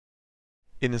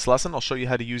In this lesson, I'll show you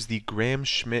how to use the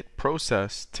Gram-Schmidt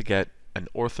process to get an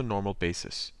orthonormal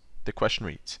basis. The question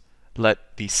reads,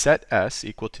 let the set S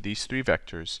equal to these three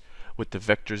vectors with the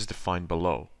vectors defined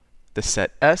below. The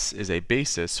set S is a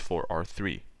basis for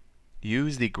R3.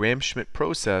 Use the Gram-Schmidt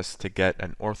process to get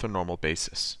an orthonormal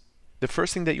basis. The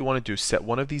first thing that you want to do is set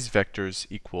one of these vectors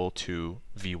equal to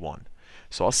V1.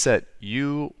 So I'll set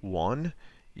U1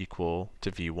 equal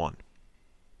to V1.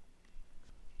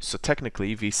 So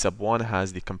technically, V sub 1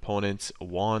 has the components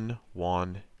 1,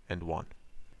 1, and 1.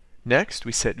 Next,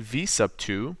 we set V sub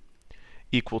 2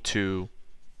 equal to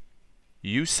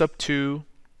U sub 2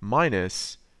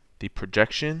 minus the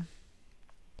projection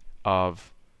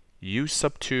of U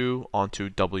sub 2 onto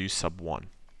W sub 1,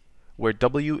 where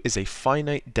W is a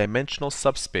finite dimensional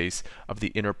subspace of the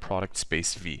inner product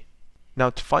space V. Now,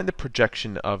 to find the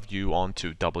projection of U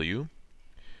onto W,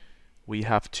 we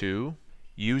have to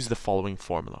use the following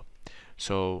formula.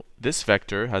 So this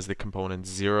vector has the components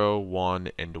 0, 1,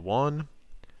 and 1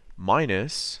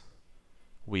 minus,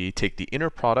 we take the inner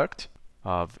product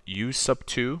of U sub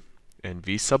 2 and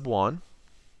V sub 1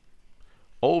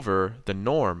 over the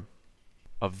norm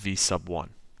of V sub 1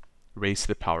 raised to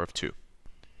the power of 2.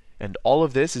 And all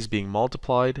of this is being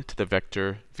multiplied to the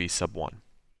vector V sub 1.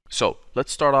 So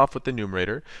let's start off with the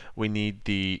numerator. We need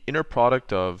the inner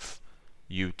product of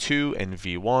U2 and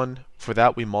V1. For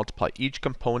that, we multiply each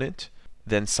component,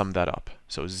 then sum that up.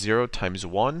 So 0 times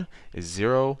 1 is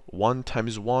 0, 1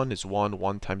 times 1 is 1,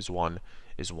 1 times 1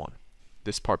 is 1.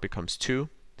 This part becomes 2.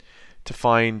 To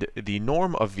find the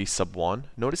norm of V sub 1,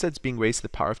 notice that it's being raised to the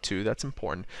power of 2. That's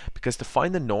important because to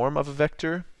find the norm of a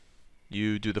vector,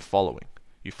 you do the following.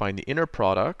 You find the inner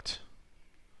product,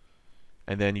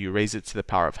 and then you raise it to the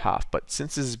power of half. But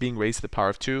since this is being raised to the power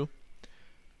of 2,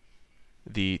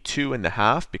 the 2 and the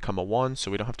half become a 1, so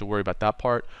we don't have to worry about that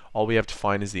part. All we have to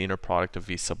find is the inner product of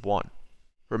V sub 1.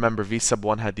 Remember, V sub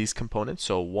 1 had these components,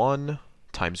 so 1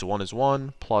 times 1 is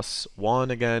 1, plus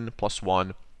 1 again, plus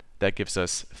 1. That gives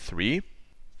us 3.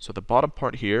 So the bottom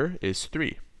part here is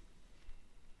 3.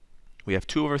 We have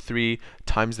 2 over 3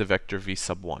 times the vector V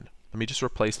sub 1. Let me just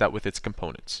replace that with its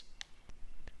components.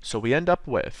 So we end up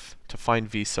with, to find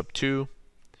V sub 2,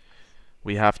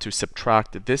 we have to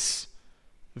subtract this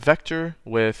vector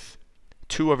with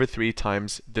 2 over 3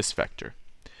 times this vector.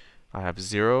 I have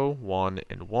 0, 1,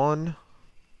 and 1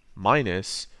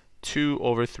 minus 2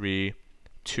 over 3,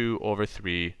 2 over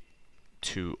 3,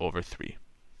 2 over 3.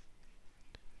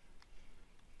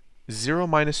 0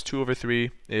 minus 2 over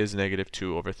 3 is negative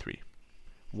 2 over 3.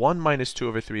 1 minus 2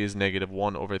 over 3 is negative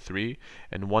 1 over 3,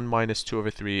 and 1 minus 2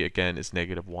 over 3 again is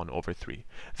negative 1 over 3.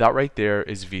 That right there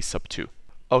is V sub 2.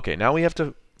 Okay, now we have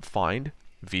to find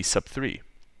V sub 3.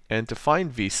 And to find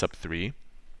V sub 3,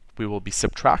 we will be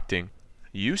subtracting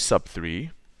U sub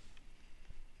 3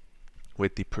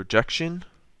 with the projection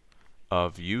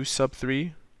of U sub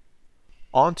 3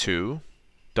 onto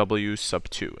W sub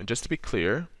 2. And just to be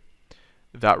clear,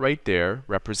 that right there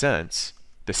represents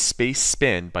the space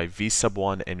spanned by V sub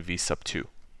 1 and V sub 2.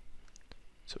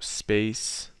 So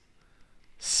space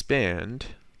spanned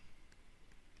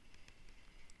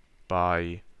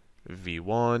by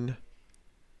V1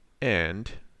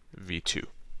 and V2.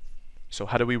 So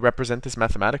how do we represent this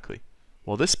mathematically?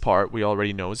 Well, this part we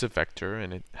already know is a vector,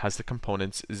 and it has the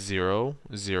components 0,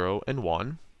 0, and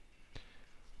 1.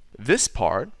 This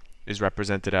part is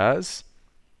represented as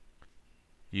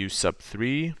U sub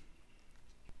 3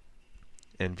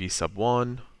 and V sub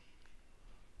 1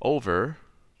 over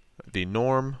the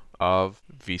norm of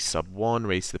V sub 1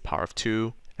 raised to the power of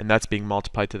 2, and that's being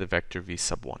multiplied to the vector V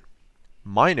sub 1.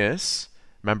 Minus,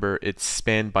 remember, it's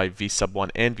spanned by V sub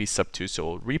 1 and V sub 2, so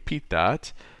we'll repeat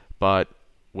that, but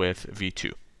with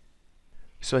V2.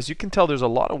 So as you can tell, there's a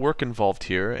lot of work involved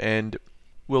here, and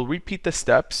we'll repeat the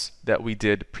steps that we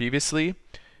did previously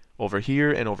over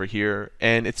here and over here,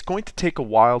 and it's going to take a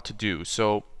while to do.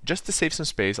 So just to save some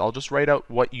space, I'll just write out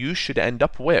what you should end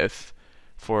up with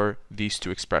for these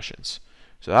two expressions.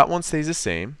 So that one stays the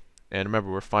same, and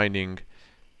remember, we're finding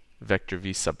vector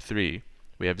V sub 3.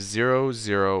 We have 0,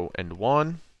 0, and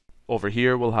 1. Over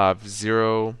here, we'll have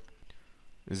 0,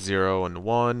 0, and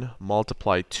 1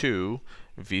 multiply 2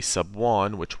 V sub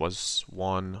 1, which was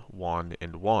 1, 1,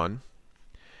 and 1,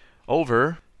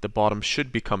 over the bottom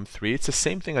should become 3. It's the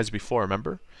same thing as before,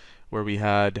 remember? Where we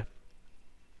had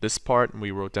this part and we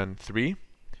wrote down 3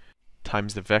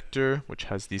 times the vector, which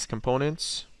has these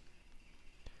components,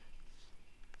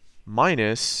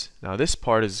 minus, now this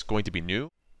part is going to be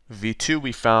new. V2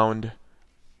 we found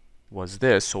was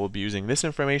this, so we'll be using this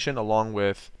information along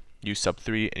with U sub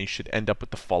 3, and you should end up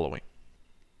with the following.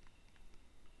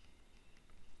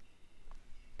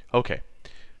 Okay,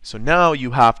 So now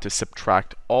you have to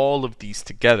subtract all of these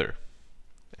together,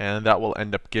 and that will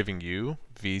end up giving you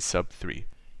v sub 3.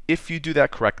 If you do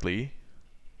that correctly,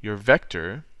 your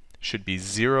vector should be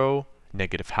 0,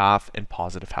 negative half, and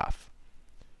positive half.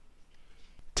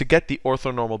 To get the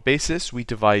orthonormal basis, we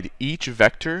divide each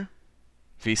vector,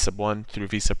 v sub 1 through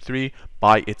v sub 3,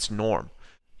 by its norm.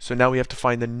 So now we have to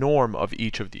find the norm of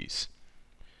each of these.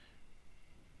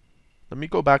 Let me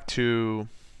go back to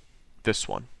this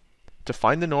one. To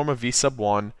find the norm of v sub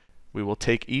 1, we will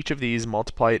take each of these,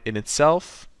 multiply it in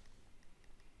itself,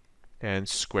 and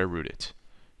square root it.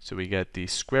 So we get the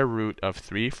square root of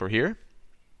 3 for here.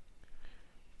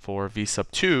 For v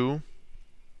sub 2,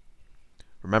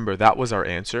 remember that was our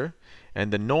answer.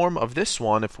 And the norm of this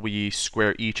one, if we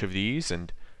square each of these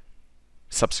and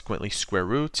subsequently square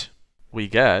root, we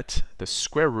get the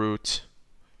square root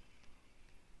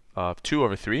of 2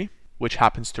 over 3, which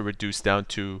happens to reduce down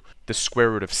to the square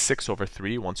root of 6 over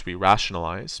 3 once we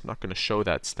rationalize. I'm not going to show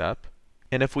that step.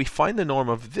 And if we find the norm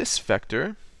of this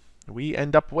vector, we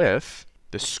end up with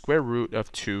the square root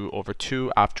of 2 over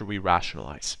 2 after we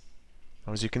rationalize.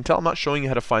 Now, as you can tell, I'm not showing you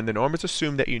how to find the norm. It's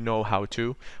assumed that you know how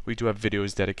to. We do have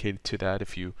videos dedicated to that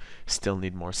if you still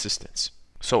need more assistance.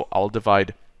 So I'll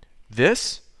divide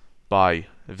this by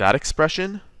that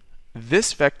expression,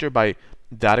 this vector by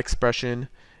that expression,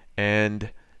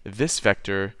 and this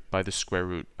vector by the square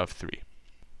root of 3.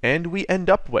 And we end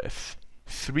up with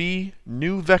 3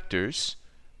 new vectors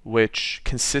which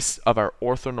consists of our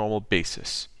orthonormal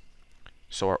basis.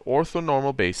 So our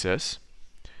orthonormal basis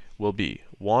will be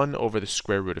 1 over the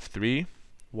square root of 3,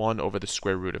 1 over the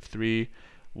square root of 3,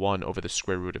 1 over the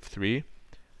square root of 3.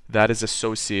 That is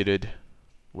associated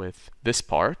with this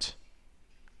part.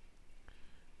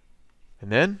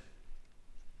 And then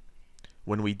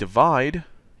when we divide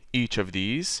each of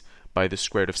these by the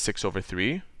square root of 6 over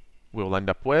 3, we'll end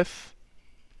up with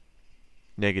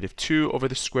negative 2 over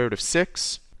the square root of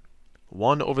 6,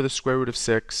 1 over the square root of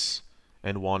 6,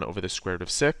 and 1 over the square root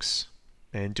of 6.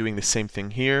 And doing the same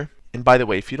thing here. And by the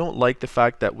way, if you don't like the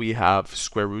fact that we have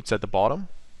square roots at the bottom,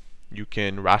 you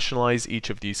can rationalize each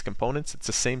of these components. It's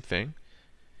the same thing.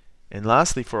 And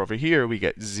lastly, for over here, we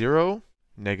get 0,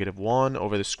 negative 1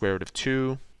 over the square root of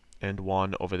 2, and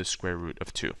 1 over the square root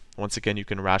of 2. Once again, you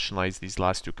can rationalize these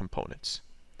last two components.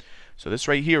 So this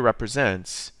right here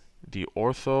represents the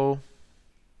orthonormal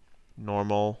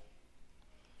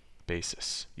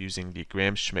basis using the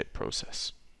Gram-Schmidt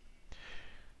process.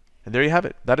 And there you have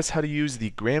it. That is how to use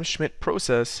the Gram-Schmidt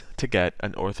process to get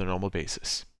an orthonormal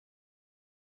basis.